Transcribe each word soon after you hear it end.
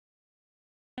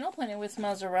now, Planning with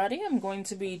Maserati, I'm going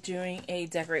to be doing a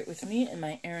Decorate With Me in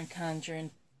my Erin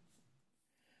Condren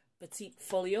Petite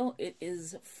Folio. It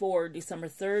is for December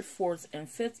 3rd, 4th, and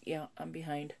 5th. Yeah, I'm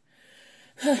behind.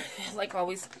 Like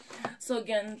always. So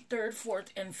again, 3rd, 4th,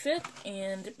 and 5th.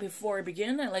 And before I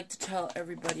begin, I'd like to tell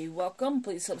everybody welcome.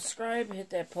 Please subscribe, hit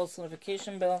that post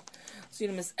notification bell so you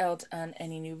don't miss out on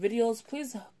any new videos.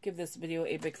 Please give this video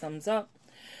a big thumbs up.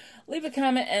 Leave a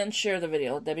comment and share the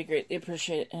video. That'd be greatly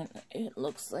appreciated. And it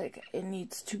looks like it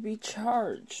needs to be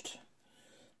charged.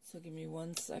 So give me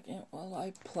 1 second while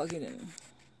I plug it in.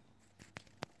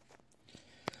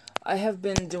 I have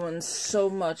been doing so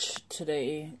much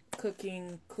today.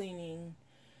 Cooking, cleaning,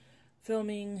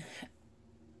 filming,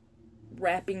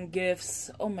 wrapping gifts.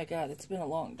 Oh my god, it's been a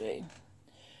long day.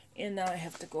 And now I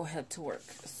have to go head to work.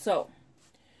 So,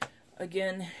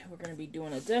 again, we're going to be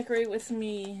doing a Decorate With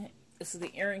Me. This is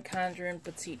the Erin Condren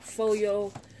Petite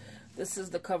Folio. This is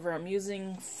the cover I'm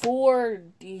using for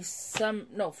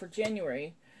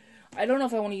January. I don't know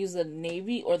if I want to use the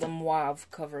navy or the mauve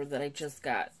cover that I just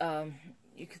got.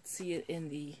 You could see it in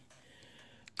the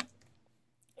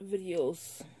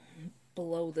videos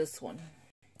below this one.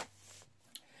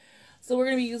 So we're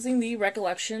going to be using the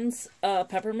Recollections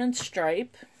Peppermint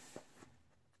stripe.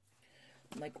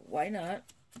 I'm like, why not?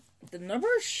 The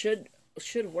numbers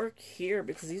should work here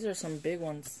because these are some big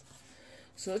ones.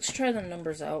 So let's try the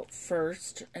numbers out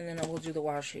first, and then I will do the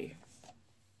washi.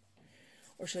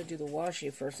 Or should I do the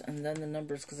washi first and then the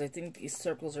numbers? Because I think these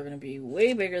circles are going to be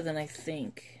way bigger than I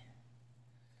think.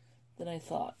 Than I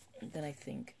thought. Than I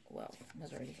think. Well,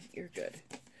 Maserati, you're good.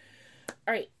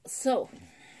 Alright, so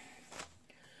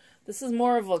this is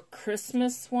more of a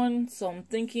Christmas one. So I'm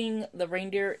thinking the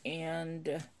reindeer, and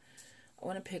I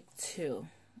want to pick two.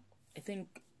 I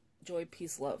think Joy,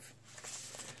 Peace, Love.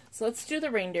 So let's do the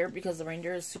reindeer because the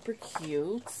reindeer is super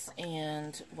cute,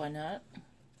 and why not?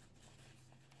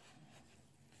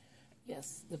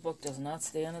 Yes, the book does not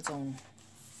stay on its own.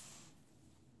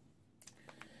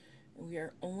 We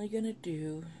are only going to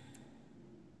do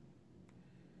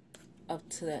up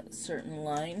to that certain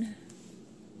line,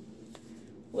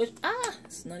 which,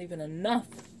 it's not even enough.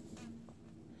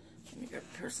 Let me grab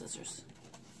a pair of scissors.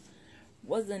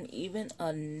 Wasn't even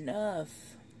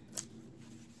enough.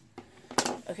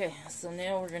 Okay, so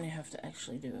now we're going to have to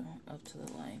actually do up to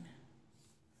the line.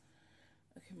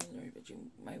 Okay, Missouri, but you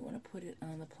might want to put it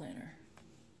on the planner.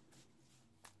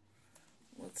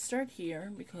 Let's start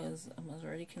here because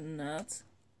Missouri cannot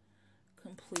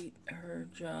complete her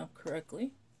job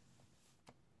correctly.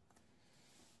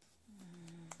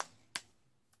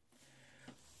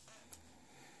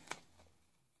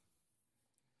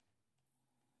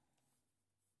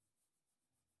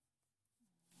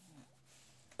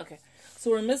 Okay,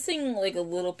 so we're missing like a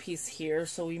little piece here,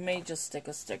 so we may just stick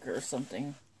a sticker or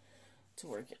something to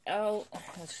work it out.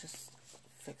 Let's just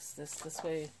fix this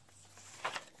way.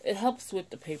 It helps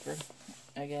with the paper,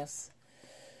 I guess.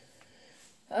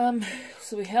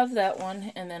 So we have that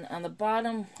one, and then on the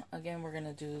bottom, again, we're going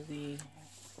to do the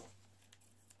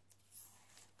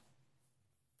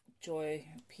Joy,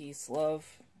 Peace,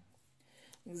 Love.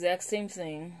 Exact same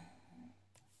thing.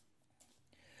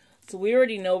 So we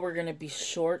already know we're going to be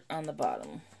short on the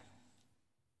bottom.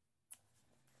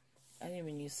 I didn't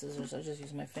even use scissors. I just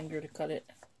used my finger to cut it.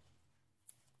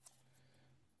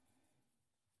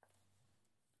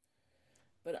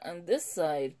 But on this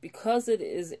side, because it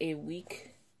is a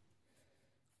week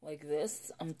like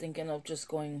this, I'm thinking of just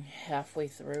going halfway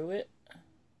through it.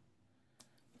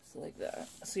 So like that.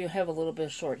 So you have a little bit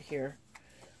short here.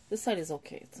 This side is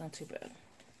okay. It's not too bad.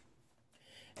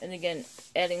 And again,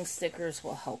 adding stickers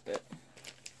will help it.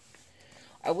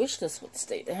 I wish this would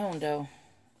stay down, though.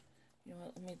 You know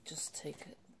what? Let me just take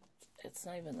it. It's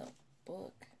not even a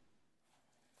book.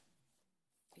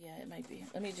 Yeah, it might be.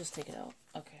 Let me just take it out.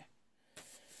 Okay.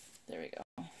 There we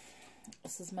go.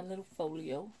 This is my little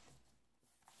folio.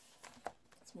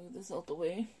 Let's move this out the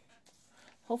way.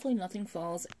 Hopefully nothing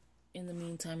falls in the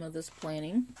meantime of this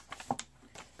planning.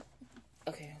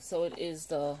 Okay, so it is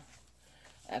the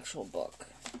actual book,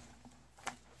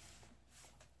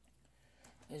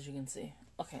 as you can see.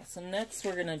 Okay, so next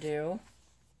we're gonna do,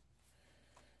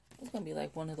 it's gonna be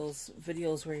like one of those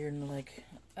videos where you're like,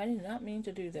 I did not mean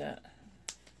to do that.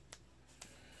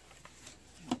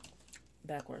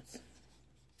 Backwards.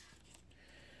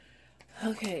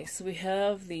 Okay, so we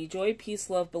have the Joy, Peace,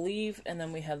 Love, Believe, and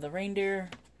then we have the reindeer.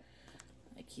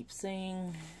 I keep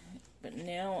saying, but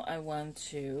now I want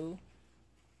to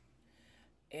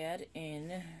add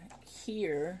in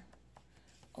here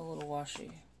a little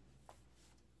washi.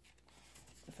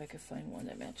 If I could find one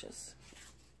that matches.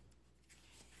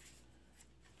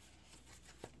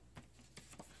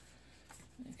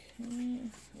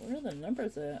 Where are the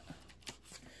numbers at?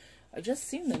 I just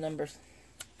seen the numbers.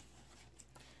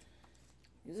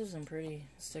 These are some pretty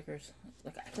stickers.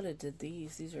 Like, I could have did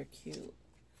these. These are cute.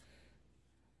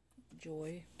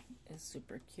 Joy is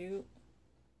super cute.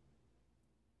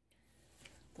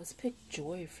 Let's pick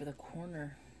Joy for the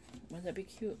corner. Wouldn't that be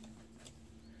cute?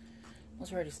 I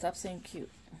was ready. Stop saying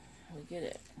cute. We get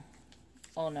it.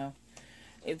 Oh no.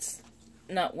 It's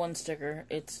not one sticker.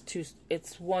 It's two.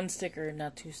 It's one sticker,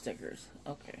 not two stickers.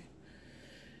 Okay.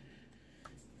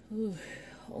 Ooh,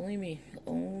 only me.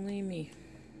 Only me.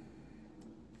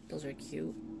 Those are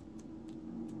cute.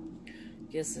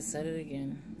 Guess I said it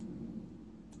again.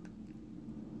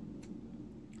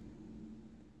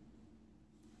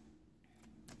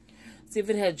 See, if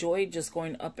it had Joy just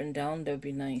going up and down, that would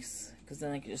be nice. Because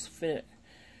then I could just fit it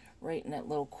right in that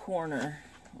little corner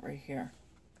right here.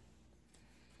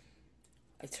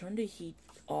 I turned the heat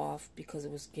off because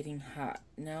it was getting hot.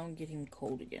 Now I'm getting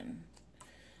cold again.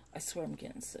 I swear I'm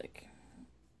getting sick.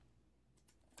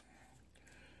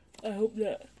 I hope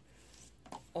that...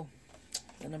 Oh,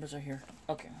 the numbers are here.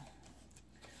 Okay.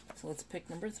 So let's pick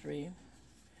number 3.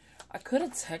 I could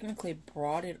have technically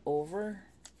brought it over,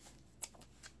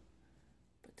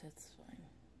 but that's fine.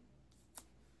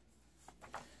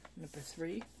 Number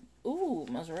 3. Ooh,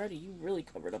 Maserati, you really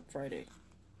covered up Friday.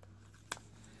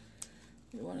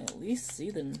 You want to at least see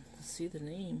the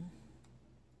name.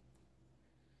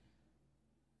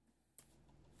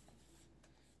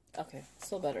 Okay,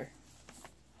 still better.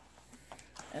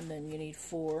 And then you need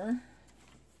 4.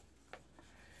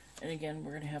 And again,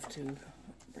 we're going to have to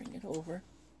bring it over.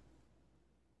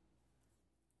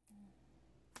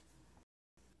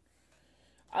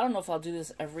 I don't know if I'll do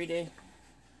this every day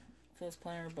for this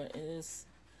planner, but it is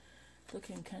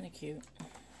looking kind of cute.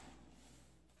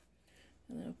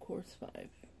 And then, of course, 5.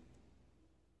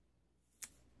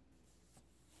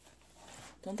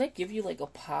 Don't they give you like a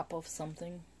pop of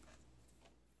something?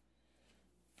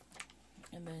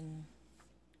 And then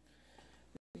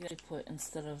we gotta put,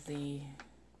 instead of the...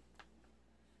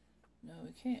 No,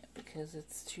 we can't because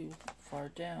it's too far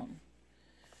down.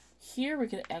 Here we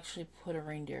could actually put a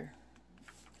reindeer.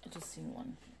 I just seen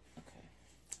one. Okay.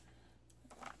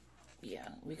 Yeah,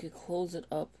 we could close it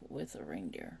up with a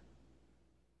reindeer.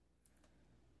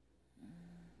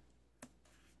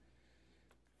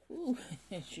 Ooh,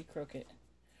 she crooked.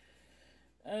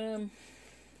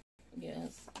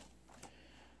 Yes.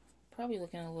 Probably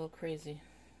looking a little crazy.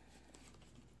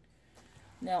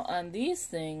 Now on these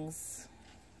things,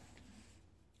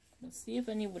 let's see if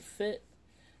any would fit.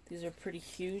 These are pretty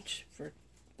huge for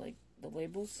like the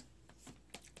labels.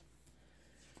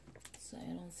 So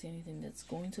I don't see anything that's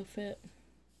going to fit.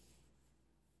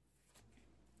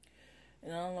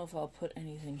 And I don't know if I'll put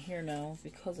anything here now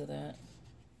because of that.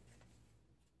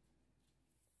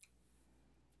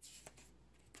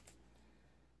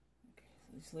 Okay,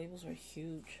 so these labels are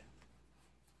huge.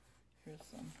 Here's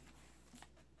some.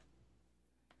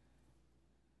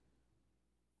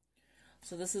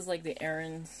 So this is like the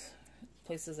errands,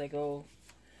 places I go.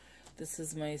 This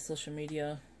is my social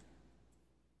media.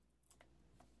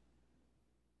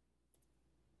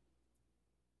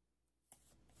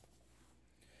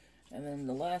 And then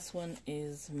the last one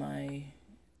is my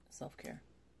self-care.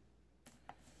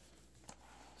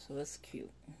 So that's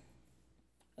cute.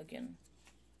 Again,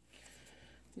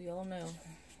 we all know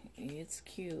it's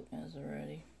cute as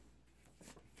already.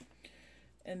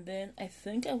 And then I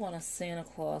think I want a Santa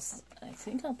Claus. I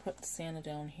think I'll put Santa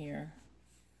down here.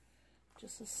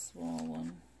 Just a small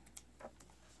one.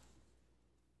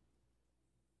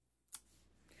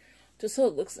 Just so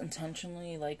it looks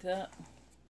intentionally like that.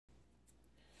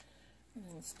 And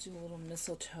then let's do a little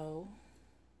mistletoe.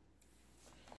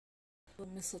 A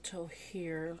little mistletoe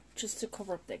here, just to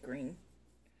cover up that green.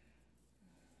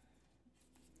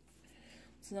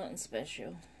 It's nothing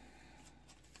special.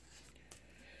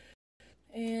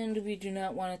 And we do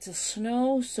not want it to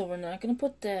snow, so we're not going to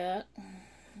put that.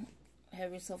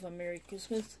 Have yourself a Merry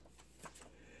Christmas.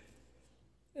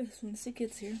 As soon as it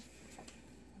gets here.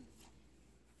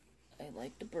 I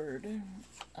like the bird.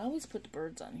 I always put the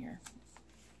birds on here.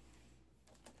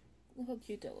 Look how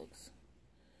cute that looks.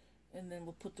 And then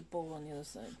we'll put the bow on the other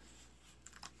side.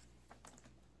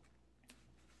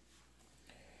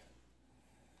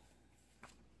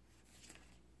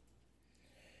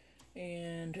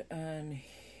 And on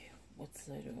what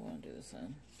side do I want to do this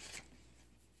on?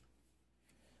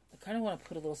 I kind of want to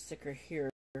put a little sticker here,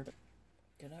 but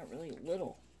they're not really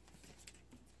little.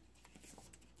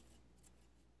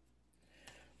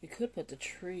 We could put the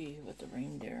tree with the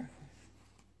reindeer.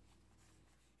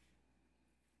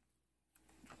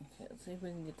 Okay, let's see if we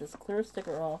can get this clear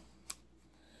sticker off.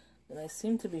 that I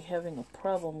seem to be having a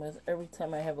problem with every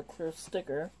time I have a clear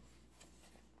sticker.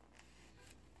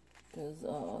 Because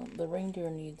the reindeer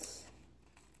needs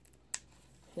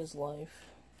his life.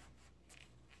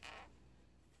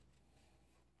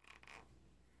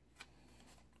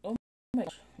 Oh my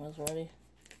gosh, I was ready.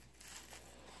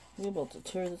 We're about to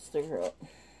tear the sticker up.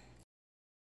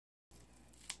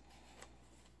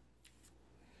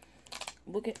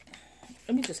 Look at,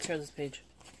 let me just tear this page.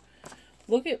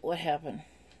 Look at what happened.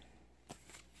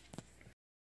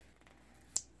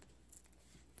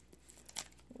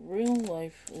 Real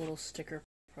life little sticker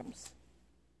problems.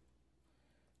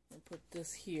 I'll put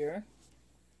this here.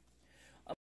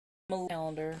 A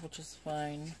calendar, which is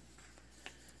fine.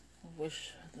 I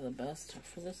wish the best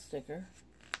for this sticker.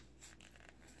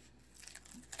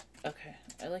 Okay,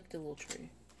 I like the little tree.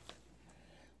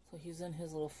 So he's in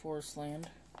his little forest land.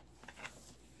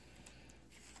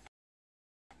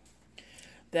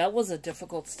 That was a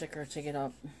difficult sticker to get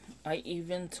up. I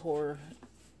even tore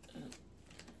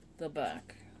the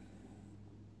back.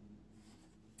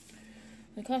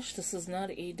 My gosh, this is not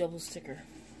a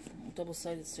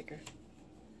double-sided sticker.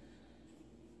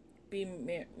 Be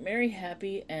Merry,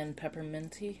 Happy, and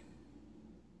Pepperminty.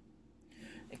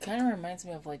 It kind of reminds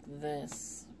me of like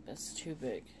this. It's too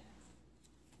big.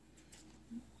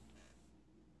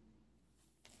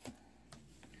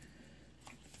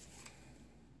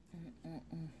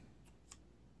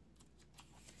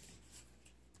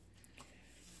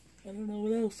 I don't know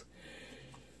what else.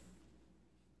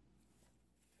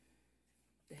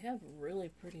 They have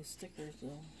really pretty stickers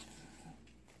though.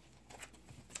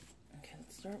 Okay,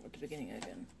 let's start with the beginning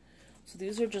again. So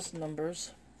these are just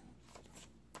numbers.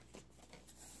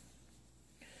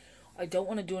 I don't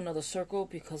want to do another circle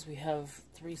because we have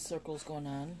 3 circles going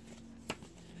on.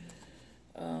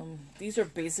 These are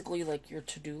basically like your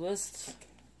to-do lists.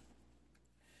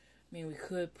 I mean, we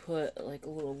could put like a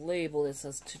little label that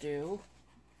says to do.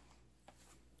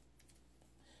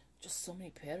 Just so many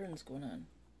patterns going on.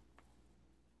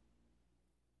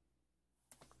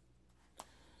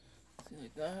 See,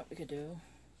 like that we could do.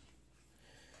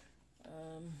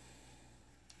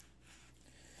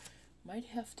 Might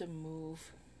have to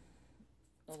move.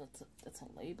 Oh, that's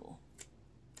a label.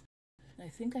 I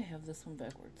think I have this one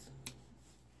backwards.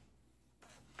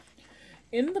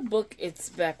 In the book, it's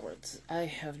backwards. I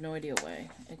have no idea why.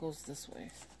 It goes this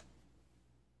way.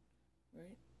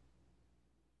 Right?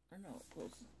 Or no, it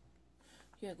goes...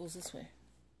 Yeah, it goes this way.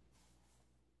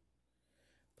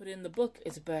 But in the book,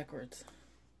 it's backwards.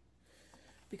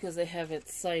 Because they have it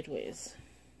sideways.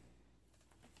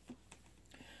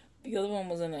 The other one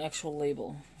was an actual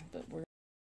label. But we're...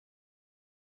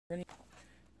 right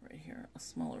here, a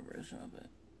smaller version of it.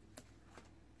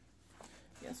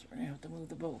 Yes, we're going to have to move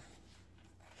the both.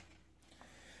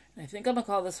 I think I'm going to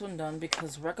call this one done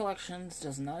because Recollections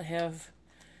does not have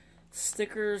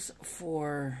stickers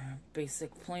for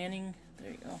basic planning.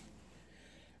 There you go.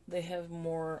 They have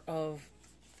more of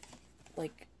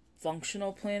like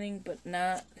functional planning, but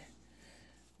not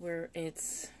where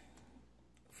it's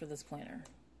for this planner.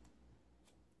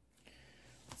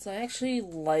 So I actually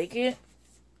like it.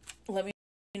 Let me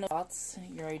know your thoughts,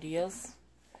 your ideas.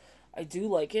 I do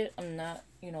like it. I'm not,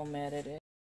 mad at it.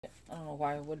 I don't know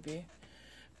why I would be.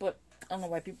 But I don't know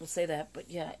why people say that, but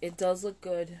yeah, it does look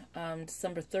good.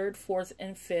 December 3rd, 4th,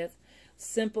 and 5th.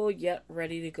 Simple yet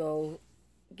ready to go.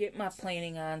 Get my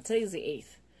planning on. Today's the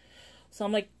 8th. So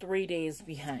I'm like 3 days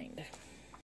behind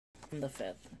from the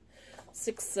 5th.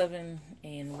 6, 7,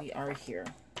 and we are here.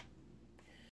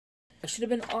 I should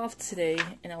have been off today,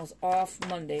 and I was off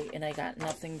Monday, and I got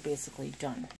nothing basically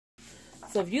done.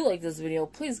 So if you like this video,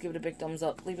 please give it a big thumbs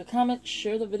up. Leave a comment,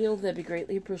 share the video. That'd be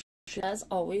greatly appreciated. As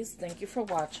always, thank you for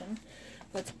watching.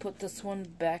 Let's put this one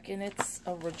back in its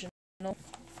original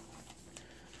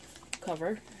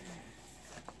cover.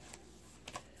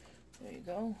 There you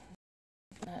go.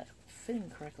 Not fitting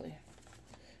correctly.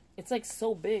 It's like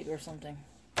so big or something.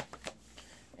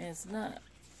 And it's not.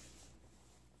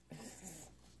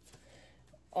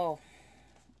 Oh,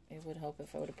 it would help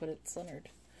if I would have put it centered.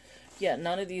 Yeah,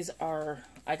 none of these are...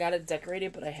 I got it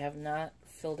decorated, but I have not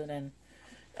filled it in.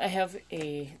 I have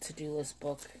a to-do list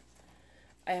book.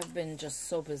 I have been just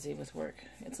so busy with work.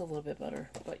 It's a little bit better,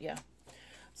 but yeah.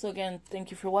 So again,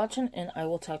 thank you for watching, and I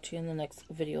will talk to you in the next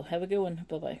video. Have a good one.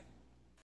 Bye-bye.